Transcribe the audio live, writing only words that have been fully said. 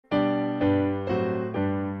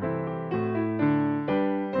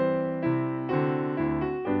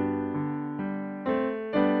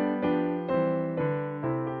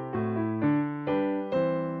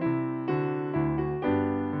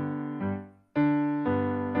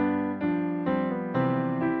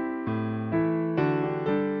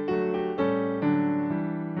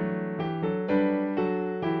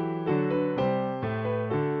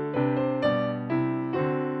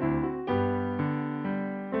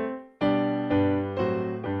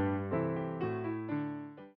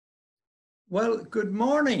Well, good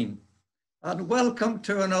morning and welcome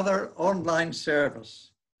to another online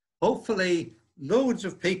service. Hopefully, loads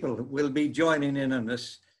of people will be joining in on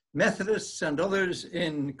this. Methodists and others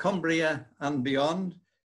in Cumbria and beyond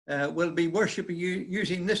will be worshipping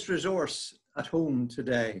using this resource at home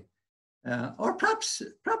today, or perhaps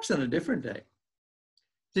on a different day.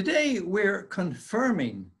 Today, we're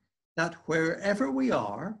confirming that wherever we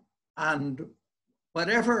are and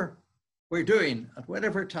whatever we're doing at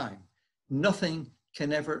whatever time, nothing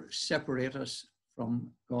can ever separate us from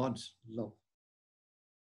God's love.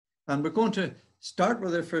 And we're going to start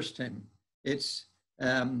with our first hymn. It's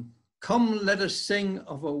Come, Let Us Sing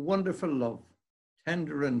of a Wonderful Love,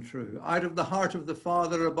 Tender and True, out of the heart of the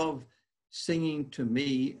Father above, singing to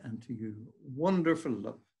me and to you. Wonderful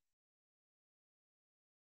love.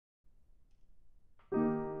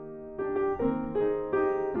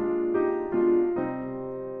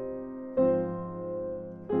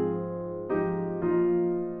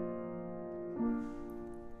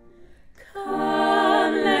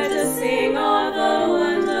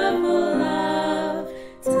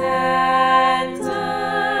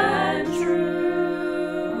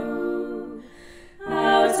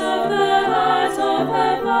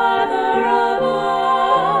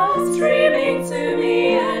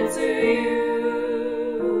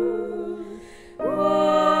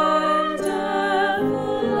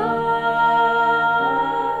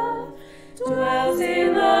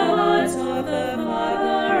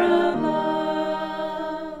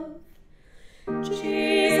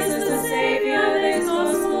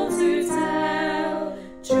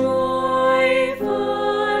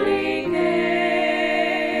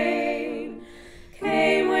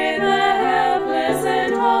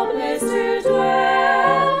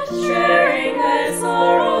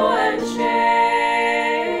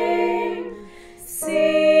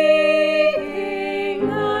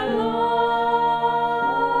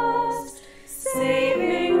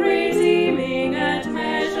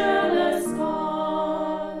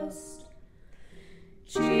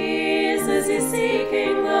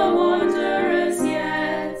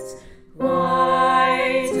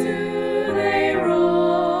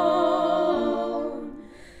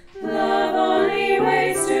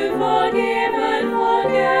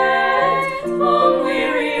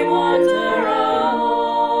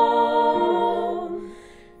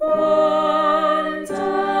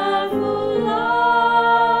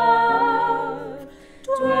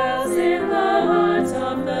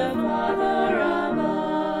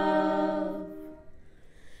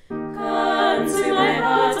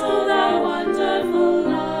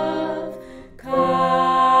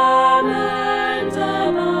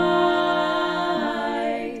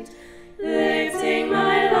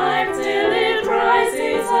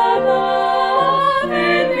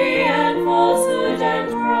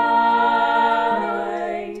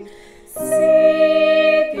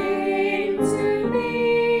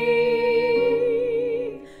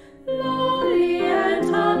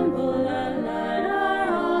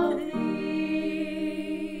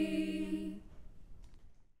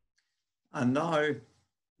 And now,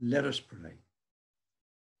 let us pray.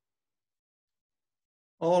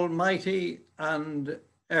 Almighty and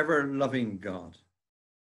ever-loving God,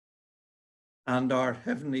 and our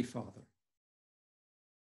Heavenly Father,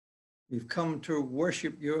 we've come to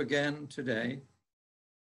worship you again today,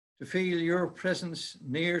 to feel your presence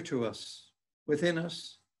near to us, within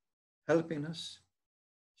us, helping us,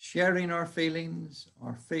 sharing our feelings,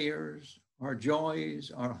 our fears, our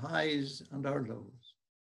joys, our highs and our lows.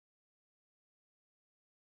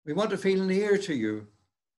 We want to feel near to you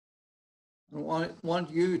and want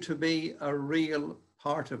you to be a real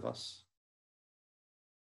part of us.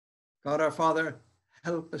 God our Father,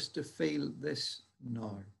 help us to feel this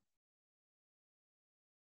now.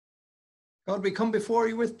 God, we come before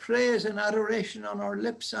you with praise and adoration on our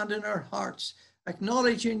lips and in our hearts,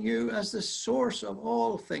 acknowledging you as the source of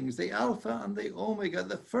all things, the Alpha and the Omega,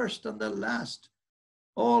 the first and the last,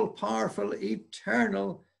 all powerful,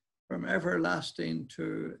 eternal, from everlasting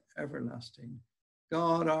to everlasting.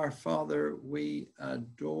 God our Father, we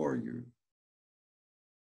adore you.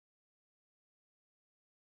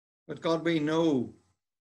 But God, we know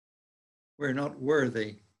we're not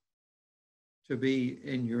worthy to be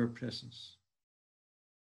in your presence.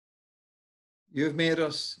 You've made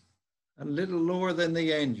us a little lower than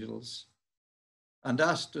the angels and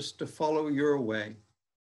asked us to follow your way.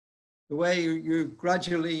 The way you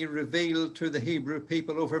gradually revealed to the Hebrew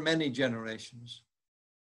people over many generations,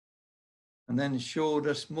 and then showed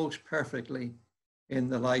us most perfectly in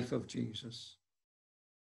the life of Jesus.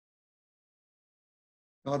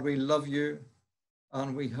 God, we love you,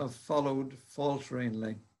 and we have followed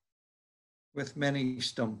falteringly. with many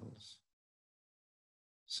stumbles,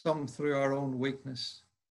 some through our own weakness,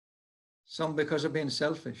 some because of being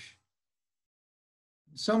selfish,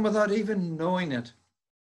 some without even knowing it,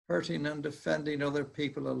 hurting and offending other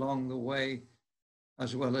people along the way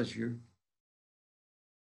as well as you.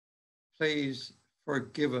 Please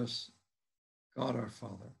forgive us, God our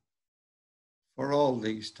Father, for all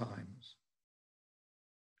these times.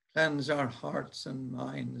 Cleanse our hearts and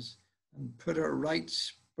minds and put a right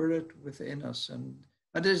spirit within us and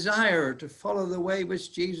a desire to follow the way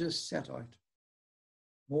which Jesus set out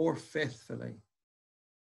more faithfully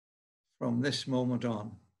from this moment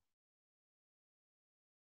on.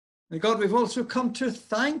 And God, we've also come to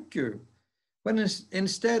thank you when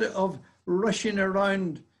instead of rushing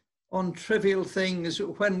around on trivial things,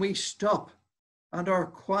 when we stop and are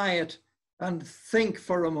quiet and think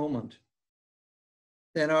for a moment,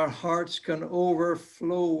 then our hearts can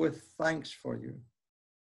overflow with thanks for you,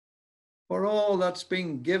 for all that's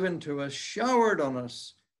been given to us, showered on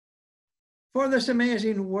us, for this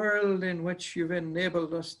amazing world in which you've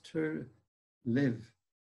enabled us to live.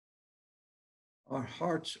 Our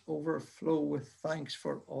hearts overflow with thanks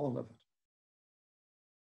for all of it.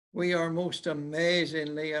 We are most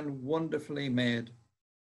amazingly and wonderfully made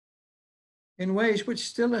in ways which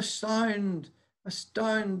still astound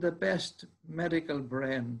the best medical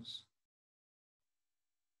brains.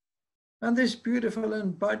 And this beautiful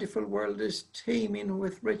and bountiful world is teeming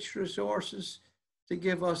with rich resources to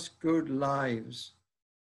give us good lives.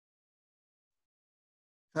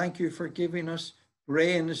 Thank you for giving us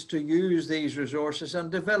brains to use these resources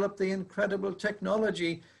and develop the incredible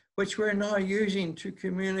technology which we're now using to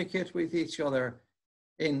communicate with each other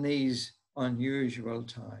in these unusual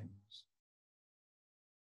times.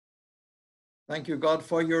 Thank you, God,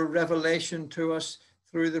 for your revelation to us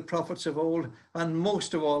through the prophets of old, and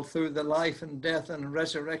most of all through the life and death and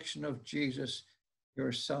resurrection of Jesus,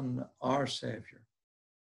 your Son, our Savior.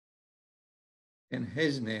 In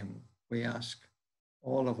his name we ask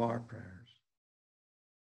all of our prayers.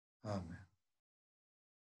 Amen.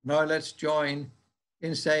 Now let's join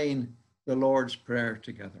in saying the Lord's Prayer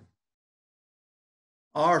together.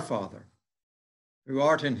 Our Father, who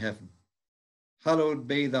art in heaven, hallowed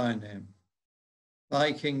be thy name.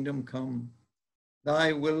 Thy kingdom come,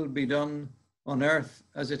 thy will be done on earth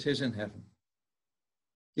as it is in heaven.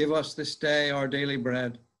 Give us this day our daily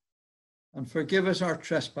bread, and forgive us our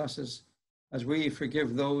trespasses as we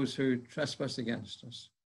forgive those who trespass against us.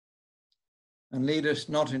 And lead us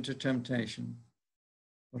not into temptation,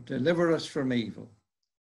 but deliver us from evil.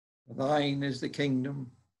 For thine is the kingdom,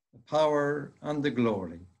 the power, and the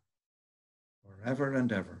glory, forever and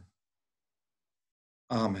ever.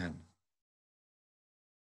 Amen.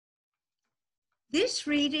 This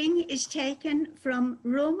reading is taken from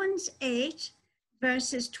Romans 8,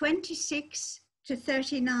 verses 26 to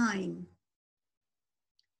 39.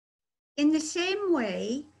 In the same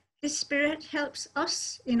way, the Spirit helps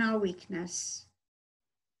us in our weakness.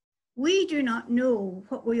 We do not know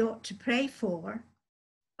what we ought to pray for,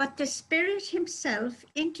 but the Spirit himself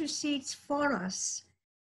intercedes for us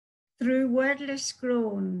through wordless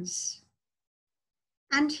groans.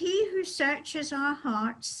 And he who searches our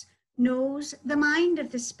hearts knows the mind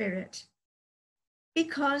of the Spirit,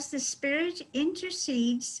 because the Spirit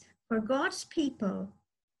intercedes for God's people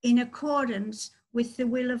in accordance with the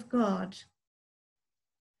will of God.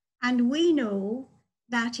 And we know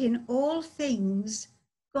that in all things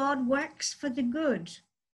God works for the good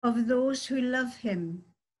of those who love him,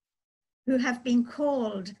 who have been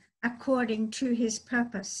called according to his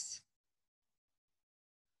purpose.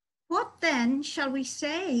 What then shall we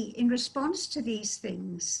say in response to these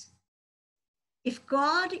things? If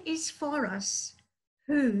God is for us,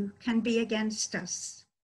 who can be against us?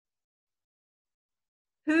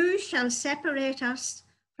 Who shall separate us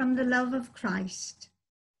from the love of Christ?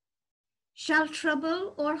 Shall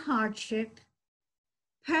trouble or hardship,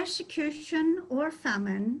 persecution or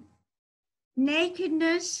famine,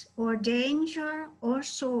 nakedness or danger or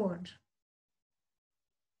sword?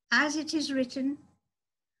 As it is written,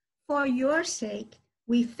 for your sake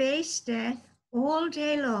we face death all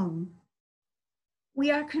day long. We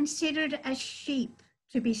are considered as sheep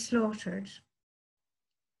to be slaughtered.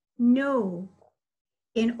 No,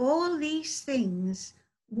 in all these things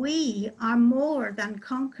we are more than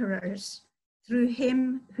conquerors through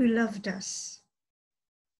him who loved us.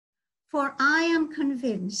 For I am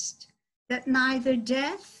convinced that neither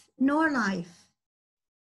death nor life,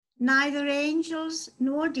 neither angels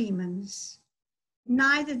nor demons,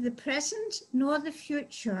 neither the present nor the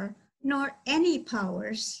future, nor any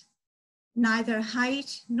powers, neither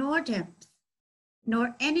height nor depth,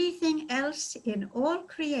 nor anything else in all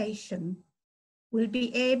creation will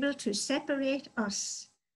be able to separate us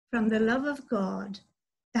from the love of God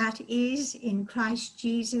that is in Christ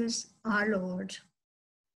Jesus our Lord.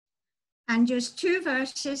 And just 2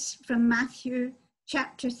 verses from Matthew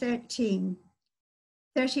chapter 13,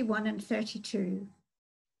 31 and 32,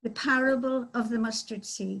 the parable of the mustard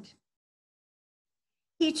seed.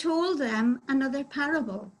 He told them another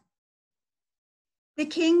parable. The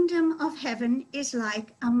kingdom of heaven is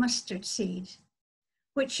like a mustard seed,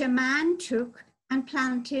 which a man took and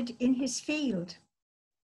planted in his field.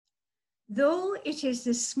 Though it is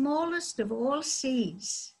the smallest of all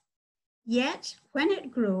seeds, yet when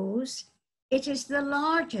it grows, it is the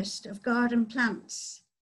largest of garden plants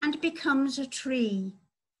and becomes a tree,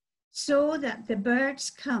 so that the birds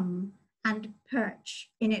come and perch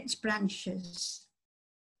in its branches.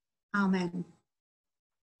 Amen.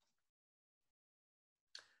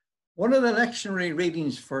 One of the lectionary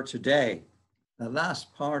readings for today, the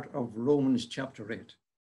last part of Romans chapter 8,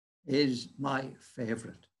 is my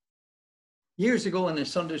favorite. Years ago in a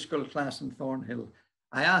Sunday school class in Thornhill,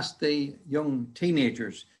 I asked the young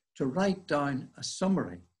teenagers to write down a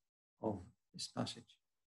summary of this passage.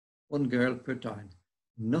 One girl put down,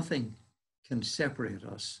 "Nothing can separate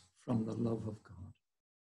us from the love of God."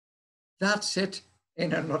 That's it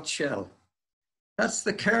in a nutshell. That's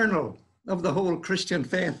the kernel of the whole Christian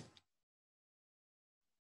faith.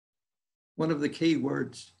 One of the key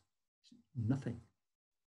words, nothing.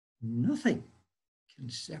 Nothing can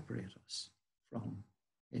separate us from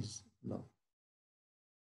his love.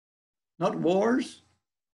 Not wars,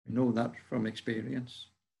 we know that from experience.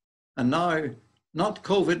 And now, not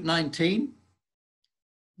COVID-19,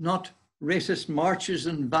 not racist marches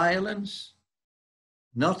and violence,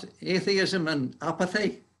 not atheism and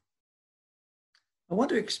apathy. I want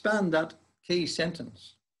to expand that key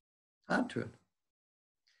sentence, add to it.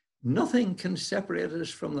 Nothing can separate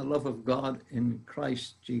us from the love of God in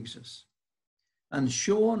Christ Jesus, and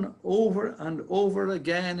shown over and over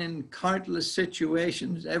again in countless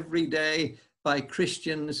situations every day by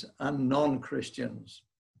Christians and non-Christians.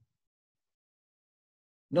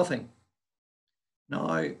 Nothing.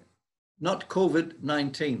 Now, not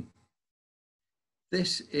COVID-19.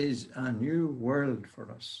 This is a new world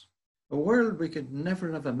for us, a world we could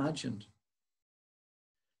never have imagined.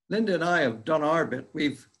 Linda and I have done our bit.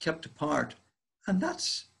 We've kept apart, and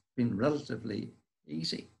that's been relatively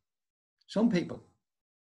easy. Some people,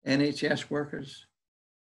 NHS workers,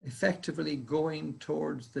 effectively going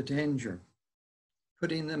towards the danger,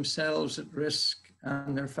 putting themselves at risk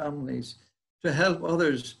and their families to help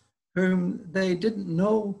others whom they didn't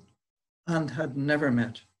know and had never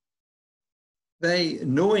met. They,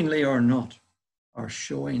 knowingly or not, are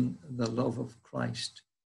showing the love of Christ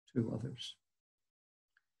to others.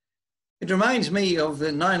 It reminds me of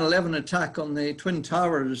the 9/11 attack on the Twin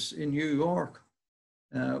Towers in New York.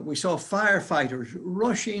 We saw firefighters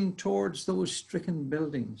rushing towards those stricken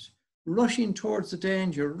buildings, rushing towards the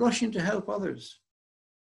danger, rushing to help others.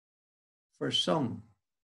 For some,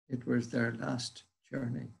 it was their last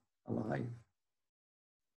journey alive.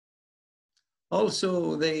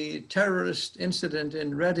 Also, the terrorist incident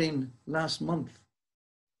in Reading last month.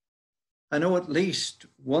 I know at least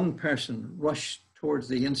one person rushed towards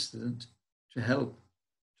the incident to help,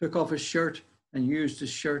 took off his shirt and used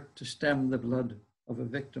his shirt to stem the blood of a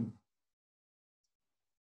victim.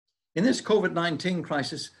 In this COVID-19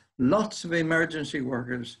 crisis, lots of emergency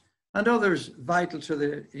workers and others vital to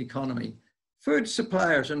the economy, food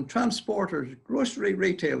suppliers and transporters, grocery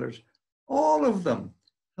retailers, all of them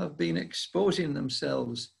have been exposing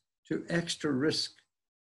themselves to extra risk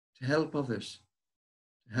to help others,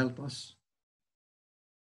 to help us.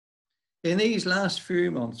 In these last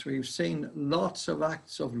few months, we've seen lots of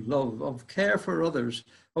acts of love, of care for others,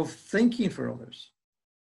 of thinking for others.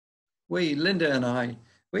 We, Linda and I,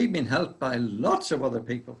 we've been helped by lots of other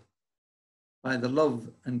people, by the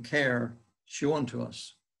love and care shown to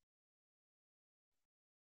us.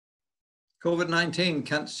 COVID-19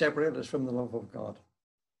 can't separate us from the love of God.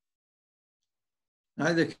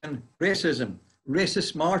 Neither can racism.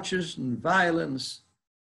 Racist marches and violence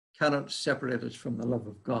cannot separate us from the love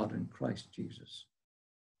of God in Christ Jesus.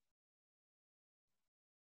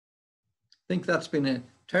 I think that's been a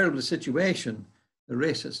terrible situation, the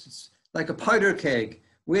racists. It's like a powder keg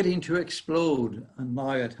waiting to explode, and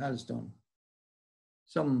now it has done.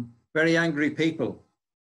 Some very angry people,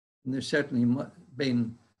 and there's certainly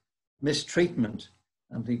been mistreatment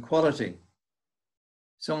and equality.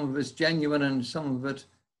 Some of it's genuine and some of it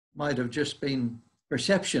might have just been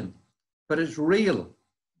perception, but it's real,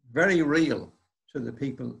 very real to the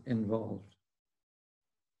people involved.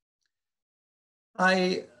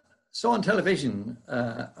 I saw on television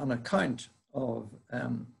an account of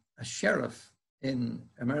a sheriff in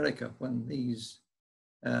America when these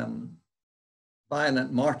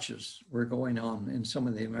violent marches were going on in some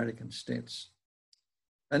of the American states.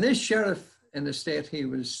 And this sheriff in the state, he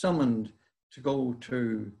was summoned to go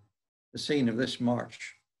to the scene of this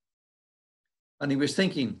march. And he was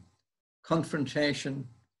thinking, confrontation,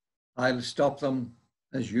 I'll stop them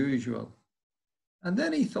as usual. And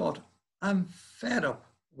then he thought, I'm fed up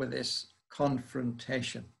with this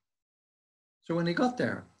confrontation. So when he got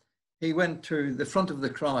there, he went to the front of the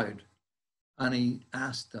crowd and he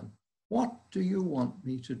asked them, what do you want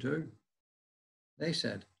me to do? They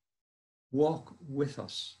said, walk with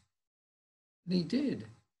us. And he did.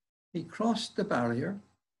 He crossed the barrier.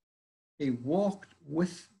 He walked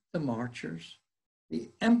with the marchers. He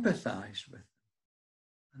empathized with them.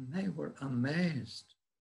 And they were amazed.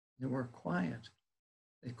 They were quiet.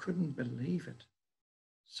 They couldn't believe it.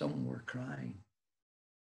 Some were crying.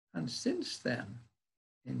 And since then,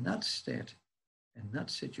 in that state, in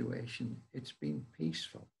that situation, it's been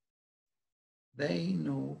peaceful. They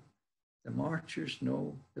know, the marchers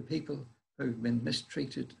know, the people who've been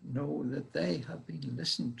mistreated know that they have been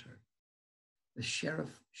listened to. The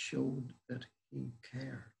sheriff showed that he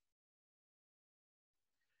cared.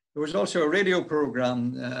 There was also a radio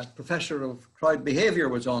program, a professor of crowd behavior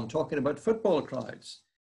was on, talking about football crowds.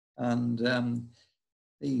 And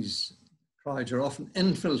these crowds are often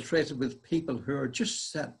infiltrated with people who are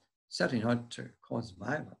just setting out to cause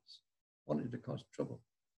violence, wanting to cause trouble.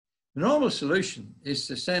 The normal solution is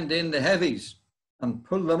to send in the heavies and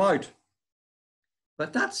pull them out.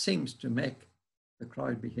 But that seems to make the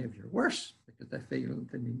crowd behavior worse because they feel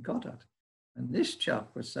they've been got at. And this chap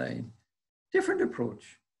was saying, different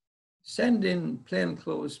approach. Send in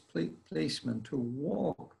plainclothes policemen to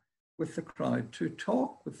walk with the crowd, to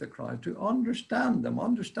talk with the crowd, to understand them,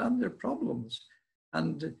 understand their problems,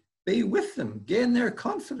 and be with them, gain their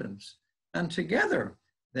confidence. And together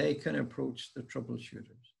they can approach the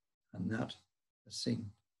troubleshooters. And that has seemed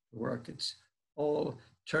to work. It's all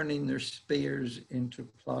turning their spears into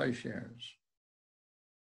plowshares.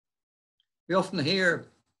 We often hear,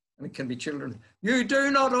 and it can be children, you do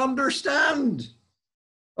not understand.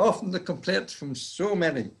 Often the complaints from so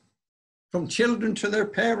many, from children to their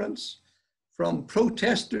parents, from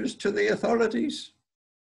protesters to the authorities.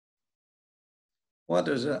 What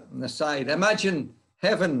is an aside? Imagine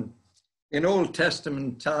heaven in Old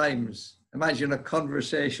Testament times. Imagine a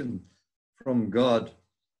conversation from God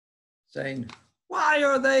saying, why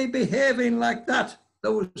are they behaving like that,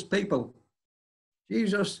 those people?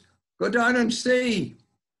 Jesus, go down and see.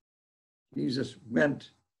 Jesus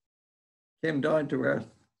went, came down to earth,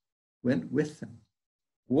 went with them,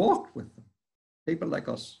 walked with them, people like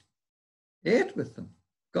us, ate with them,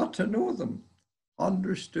 got to know them,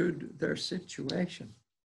 understood their situation.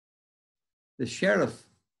 The sheriff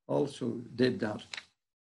also did that.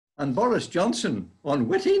 And Boris Johnson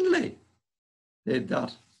unwittingly did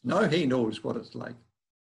that. Now he knows what it's like.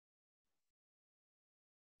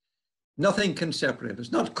 Nothing can separate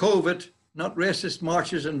us, not COVID, not racist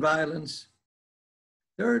marches and violence.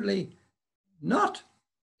 Thirdly, not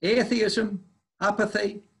atheism,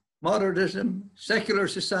 apathy, modernism, secular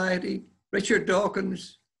society, Richard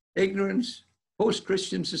Dawkins, ignorance,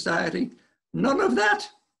 post-Christian society. None of that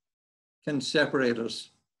can separate us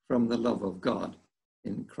from the love of God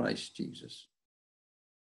in Christ Jesus.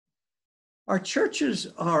 Our churches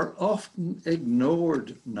are often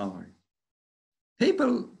ignored now.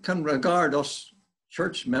 People can regard us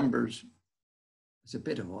church members as a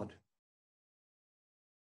bit odd.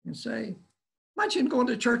 You say, imagine going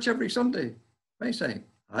to church every Sunday. I say,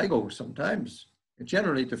 I go sometimes,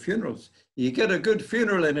 generally to funerals. You get a good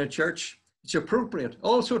funeral in a church, it's appropriate.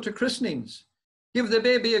 Also to christenings. Give the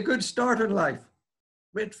baby a good start in life.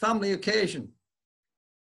 Great family occasion.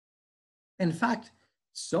 In fact,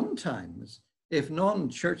 sometimes if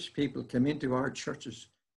non-church people come into our churches,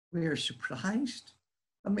 we are surprised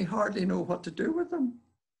and we hardly know what to do with them.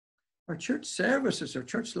 Our church services, our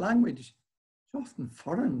church language is often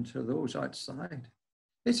foreign to those outside.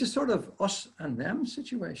 It's a sort of us and them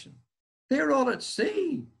situation. They're all at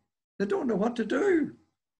sea. They don't know what to do.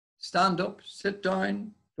 Stand up, sit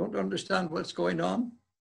down, don't understand what's going on.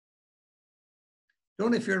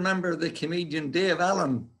 Don't know if you remember the comedian Dave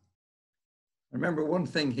Allen. I remember one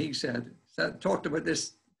thing he said, talked about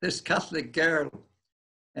this Catholic girl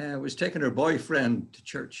was taking her boyfriend to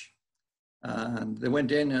church. And they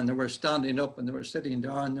went in and they were standing up and they were sitting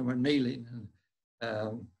down, they were kneeling.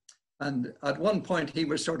 And at one point he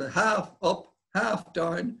was sort of half up, half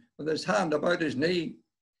down with his hand about his knee.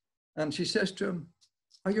 And she says to him,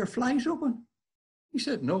 are your flies open? He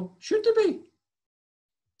said, no, should they be?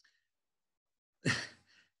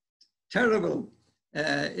 terrible.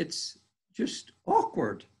 It's just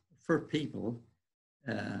awkward for people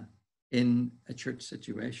in a church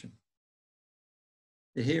situation.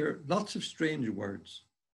 They hear lots of strange words.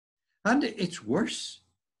 And it's worse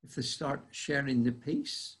if they start sharing the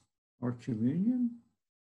peace or communion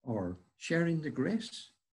or sharing the grace.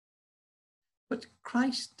 But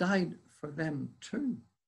Christ died for them too.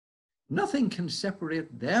 Nothing can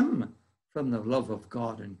separate them from the love of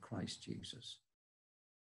God in Christ Jesus.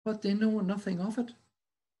 But they know nothing of it.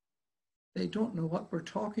 They don't know what we're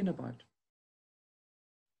talking about.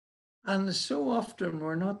 And so often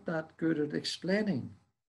we're not that good at explaining.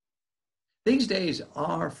 These days,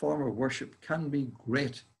 our form of worship can be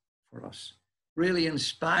great for us, really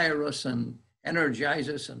inspire us and energize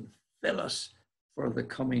us and fill us for the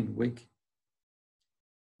coming week.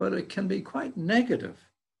 But it can be quite negative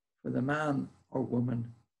for the man or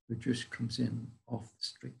woman who just comes in off the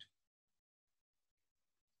street.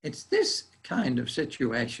 It's this kind of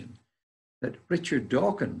situation that Richard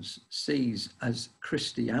Dawkins sees as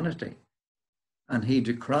Christianity, and he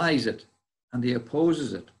decries it and he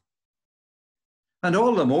opposes it. And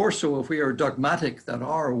all the more so if we are dogmatic that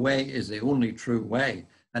our way is the only true way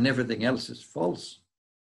and everything else is false.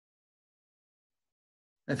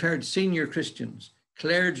 I've heard senior Christians,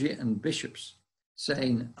 clergy and bishops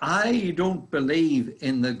saying, I don't believe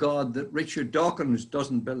in the God that Richard Dawkins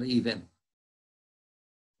doesn't believe in.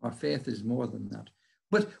 Our faith is more than that.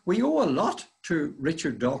 But we owe a lot to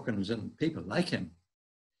Richard Dawkins and people like him.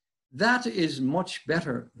 That is much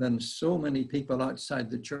better than so many people outside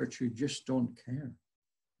the church who just don't care.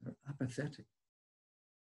 They're apathetic.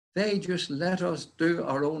 They just let us do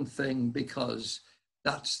our own thing because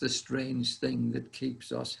that's the strange thing that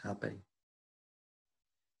keeps us happy.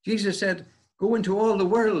 Jesus said, go into all the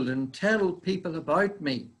world and tell people about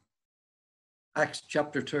me. Acts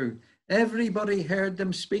chapter 2. Everybody heard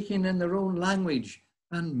them speaking in their own language,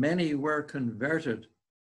 and many were converted.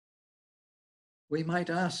 We might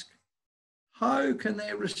ask, how can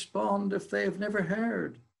they respond if they have never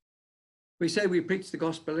heard? We say we preach the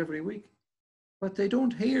gospel every week, but they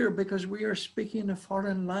don't hear because we are speaking a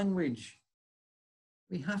foreign language.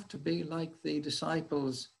 We have to be like the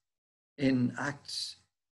disciples in Acts,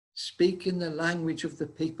 speak in the language of the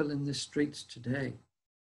people in the streets today.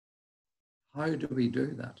 How do we do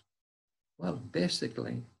that? Well,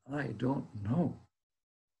 basically, I don't know.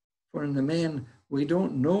 For in the main, we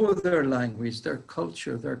don't know their language, their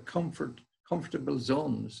culture, their comfortable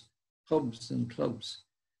zones, pubs and clubs.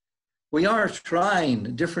 We are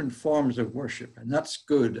trying different forms of worship, and that's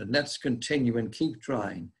good, and let's continue and keep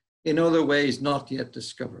trying in other ways not yet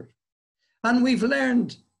discovered. And we've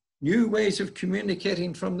learned new ways of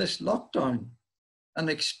communicating from this lockdown and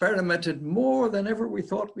experimented more than ever we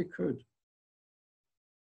thought we could.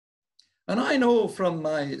 And I know from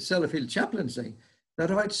my Sellafield chaplaincy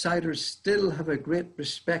that outsiders still have a great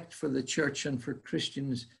respect for the church and for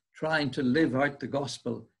Christians trying to live out the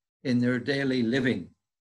gospel in their daily living,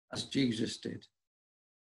 as Jesus did.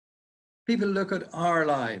 People look at our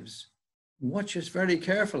lives, watch us very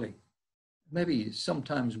carefully, maybe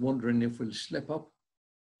sometimes wondering if we'll slip up.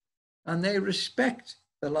 And they respect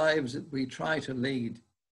the lives that we try to lead,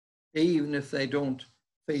 even if they don't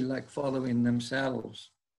feel like following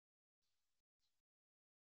themselves.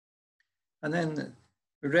 And then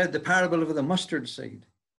we read the parable of the mustard seed.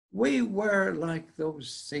 We were like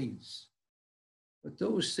those seeds, but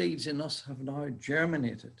those seeds in us have now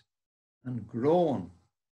germinated and grown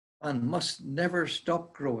and must never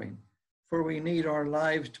stop growing, for we need our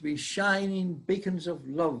lives to be shining beacons of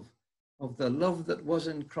love, of the love that was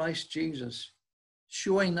in Christ Jesus,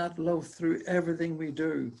 showing that love through everything we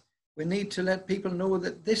do. We need to let people know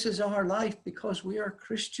that this is our life because we are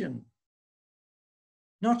Christian.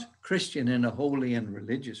 Not Christian in a holy and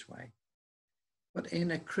religious way, but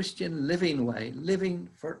in a Christian living way, living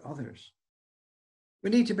for others.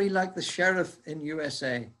 We need to be like the sheriff in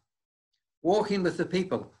USA, walking with the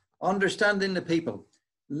people, understanding the people,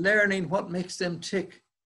 learning what makes them tick,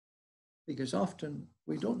 because often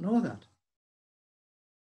we don't know that.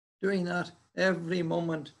 Doing that every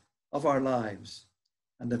moment of our lives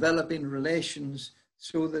and developing relations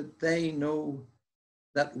so that they know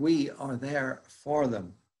that we are there for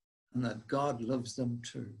them and that God loves them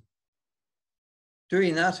too.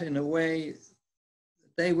 Doing that in a way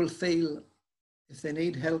that they will feel if they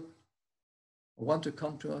need help or want to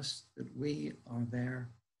come to us, that we are there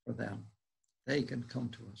for them. They can come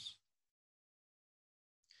to us.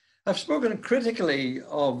 I've spoken critically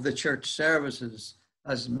of the church services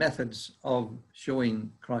as methods of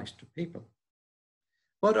showing Christ to people.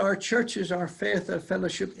 But our churches, our faith, our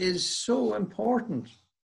fellowship is so important.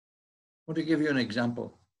 want to give you an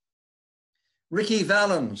example. Ricky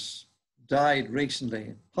Valens died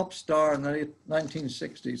recently, pop star in the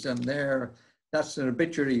 1960s, and that's an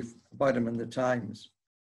obituary about him in the Times.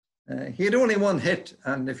 He had only one hit,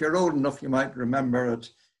 and if you're old enough, you might remember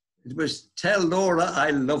it. It was "Tell Laura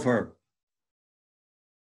I Love Her."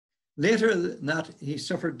 Later than that, he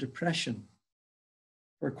suffered depression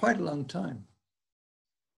for quite a long time.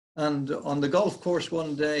 And on the golf course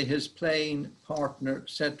one day, his playing partner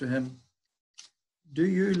said to him, "Do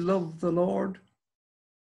you love the Lord?"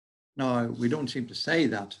 Now, we don't seem to say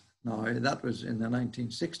that now. That was in the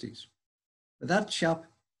 1960s. But that chap,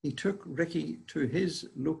 he took Ricky to his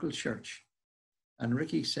local church. And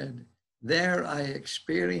Ricky said, "There I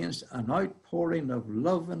experienced an outpouring of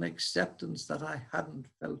love and acceptance that I hadn't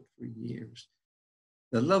felt for years.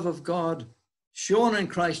 The love of God shown in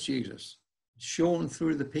Christ Jesus, shown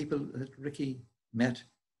through the people that Ricky met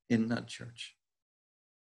in that church."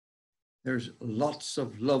 There's lots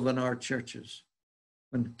of love in our churches.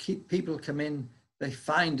 When people come in, they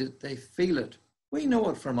find it, they feel it. We know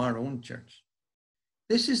it from our own church.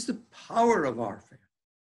 This is the power of our faith,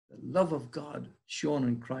 the love of God shown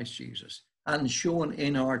in Christ Jesus and shown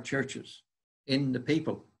in our churches, in the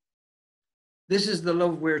people. This is the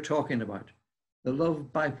love we're talking about, the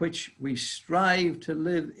love by which we strive to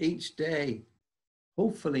live each day,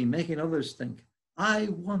 hopefully making others think, "I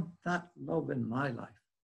want that love in my life,"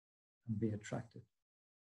 and be attracted.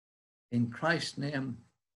 In Christ's name,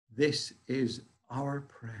 this is our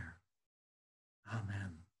prayer.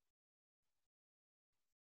 Amen.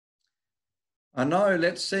 And now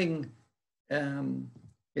let's sing,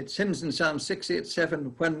 it's hymns in Psalm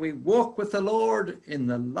 687, "When we walk with the Lord in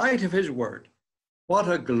the light of his word,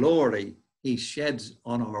 what a glory he sheds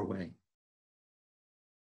on our way."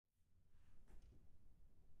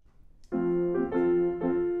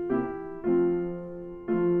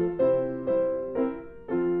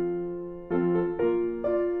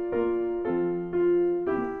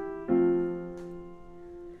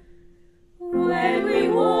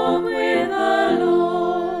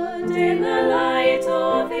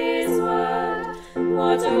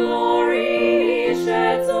 What a glory he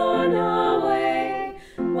sheds on our way.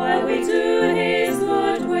 While we do his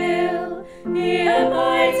good will, he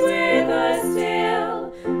abides with us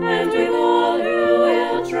still, and with all who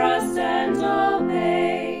will trust and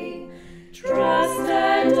obey. Trust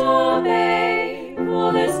and obey,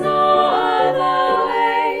 for there's no other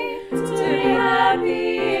way to be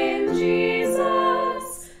happy in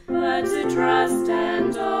Jesus, but to trust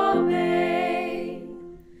and obey.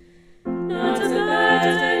 Not a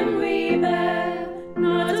burden we bear,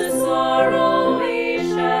 not a sorrow we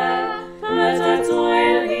share, but our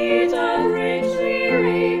toil he doth richly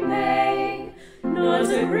repay. Not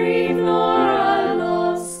a grief nor a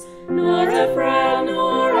loss, nor a frown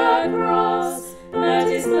nor a cross, but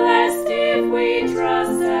is blessed if we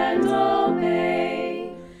trust and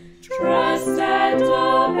obey. Trust and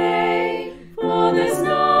obey, for there's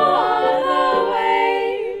no other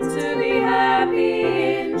way to be happy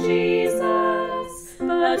in Jesus,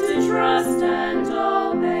 but to trust and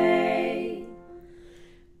obey.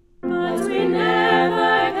 But we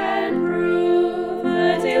never can prove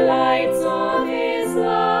the delights of his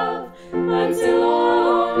love until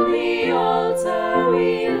on the altar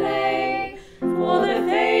we lay, for the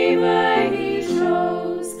favor he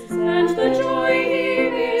shows and the joy he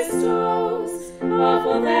bestows are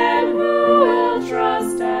for them who will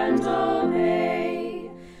trust and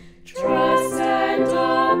obey. Trust and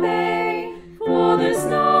obey, for there's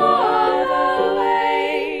no other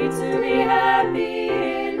way to be happy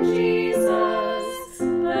in Jesus,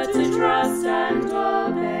 but to trust and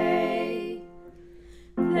obey.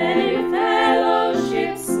 Then in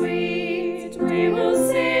fellowship sweet we will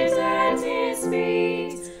sit at his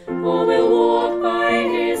feet, or we'll walk by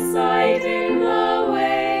his side in the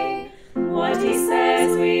way. What he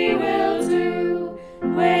says we will do,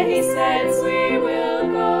 where he sends we will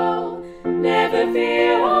go. Never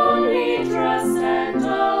fear, only trust and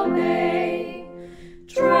obey.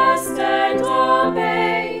 Trust and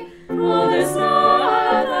obey, for there's no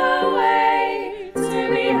other way to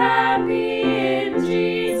be happy in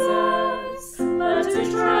Jesus, but to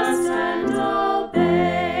trust and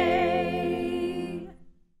obey.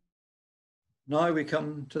 Now we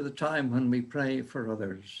come to the time when we pray for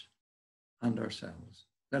others and ourselves.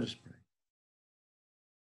 Let us pray.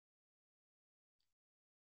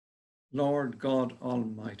 Lord God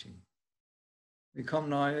Almighty, we come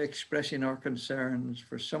now expressing our concerns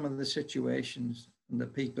for some of the situations and the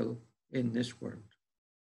people in this world.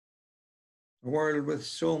 A world with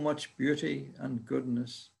so much beauty and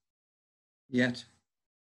goodness, yet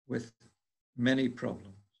with many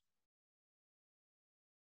problems.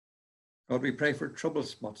 God, we pray for trouble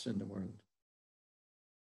spots in the world,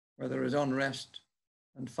 where there is unrest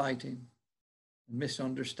and fighting and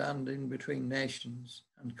misunderstanding between nations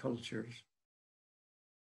and cultures.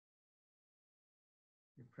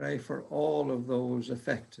 We pray for all of those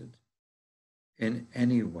affected in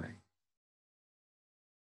any way.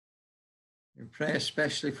 We pray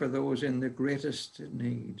especially for those in the greatest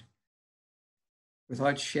need,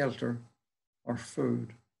 without shelter or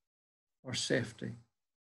food or safety,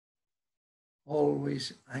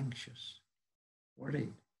 always anxious,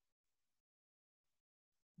 worried.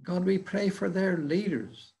 God, we pray for their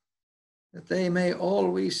leaders, that they may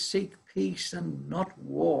always seek peace and not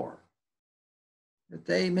war, that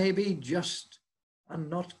they may be just and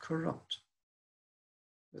not corrupt,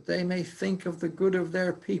 that they may think of the good of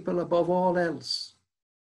their people above all else.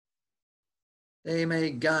 They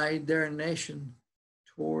may guide their nation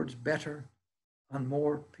towards better and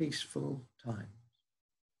more peaceful times.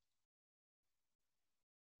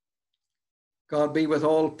 God, be with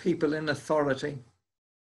all people in authority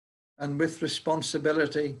and with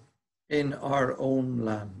responsibility in our own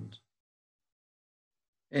land,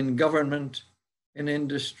 in government, in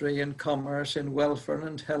industry, in commerce, in welfare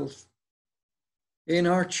and health, in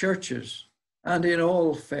our churches and in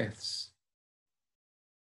all faiths.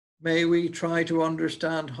 May we try to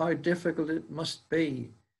understand how difficult it must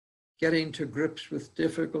be getting to grips with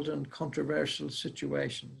difficult and controversial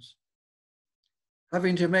situations,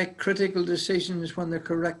 having to make critical decisions when the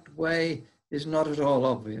correct way is not at all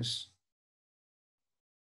obvious.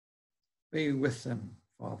 Be with them,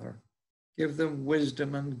 Father. Give them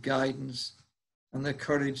wisdom and guidance and the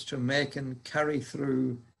courage to make and carry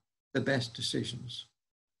through the best decisions.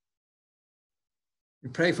 We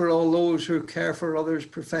pray for all those who care for others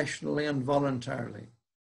professionally and voluntarily.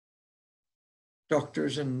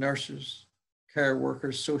 Doctors and nurses, care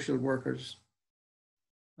workers, social workers,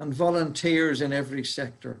 and volunteers in every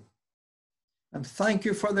sector. And thank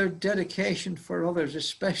you for their dedication for others,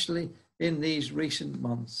 especially in these recent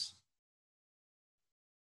months.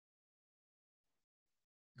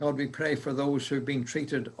 God, we pray for those who've been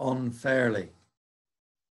treated unfairly,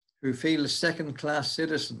 who feel second-class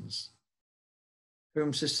citizens,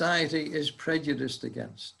 whom society is prejudiced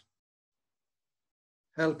against.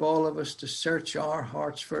 Help all of us to search our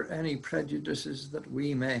hearts for any prejudices that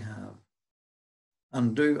we may have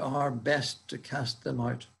and do our best to cast them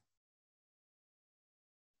out.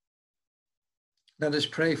 Let us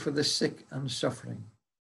pray for the sick and suffering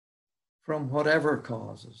from whatever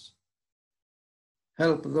causes.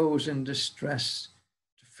 Help those in distress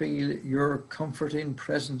to feel your comforting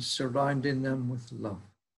presence surrounding them with love.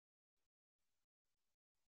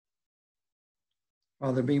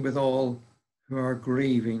 Father, be with all who are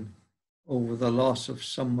grieving over the loss of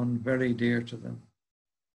someone very dear to them.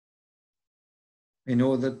 We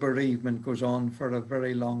know that bereavement goes on for a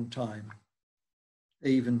very long time,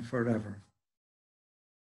 even forever.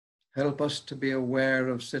 Help us to be aware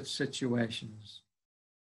of such situations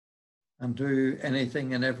and do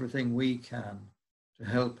anything and everything we can to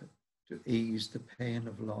help to ease the pain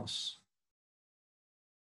of loss.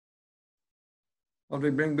 Lord, we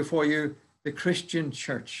bring before you the Christian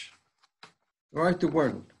church throughout the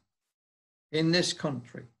world, in this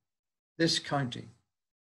country, this county,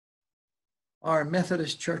 our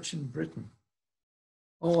Methodist Church in Britain,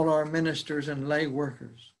 all our ministers and lay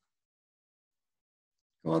workers.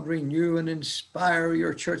 God, renew and inspire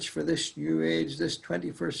your church for this new age, this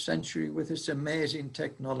 21st century with its amazing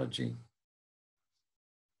technology.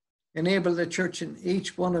 Enable the church in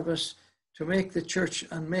each one of us to make the church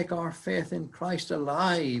and make our faith in Christ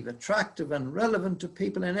alive, attractive and relevant to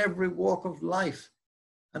people in every walk of life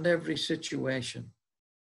and every situation.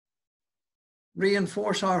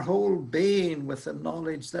 Reinforce our whole being with the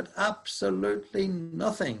knowledge that absolutely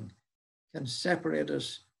nothing can separate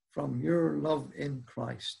us from your love in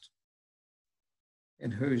Christ,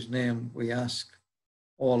 in whose name we ask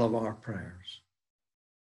all of our prayers.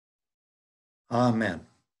 Amen.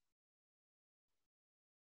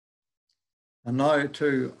 And now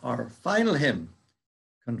to our final hymn,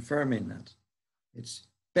 confirming that. It's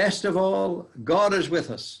best of all, God is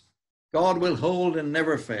with us. God will hold and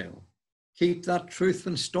never fail. Keep that truth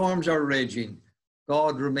when storms are raging.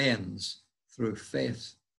 God remains through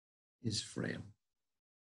faith is frail.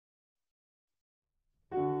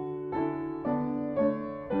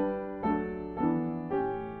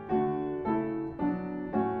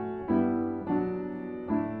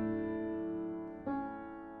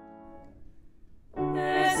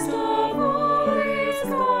 Best of all is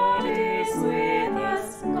God is with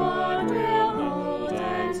us. God will hold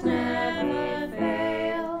and never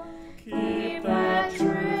fail. Keep that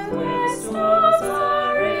truth when storms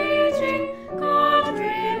are raging.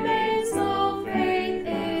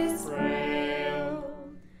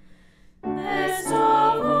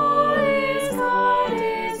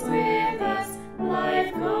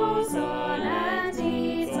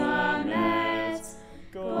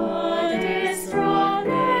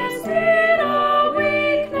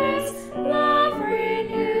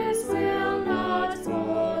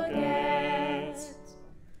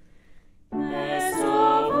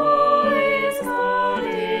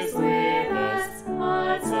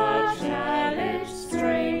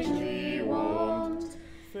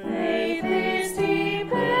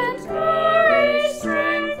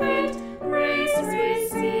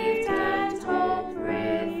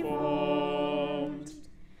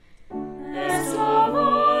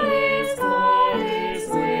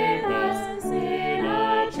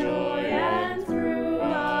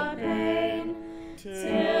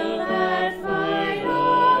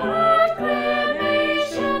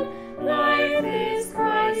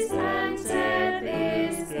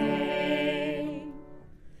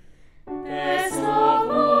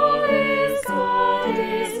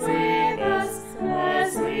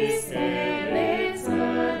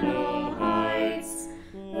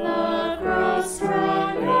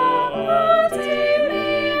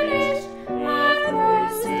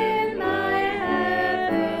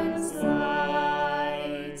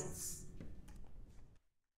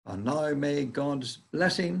 And now may God's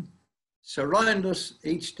blessing surround us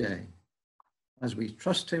each day as we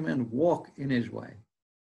trust him and walk in his way.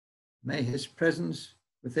 May his presence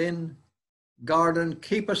within guard and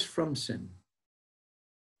keep us from sin.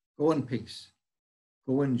 Go in peace,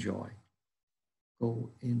 go in joy, go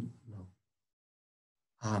in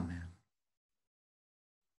love. Amen.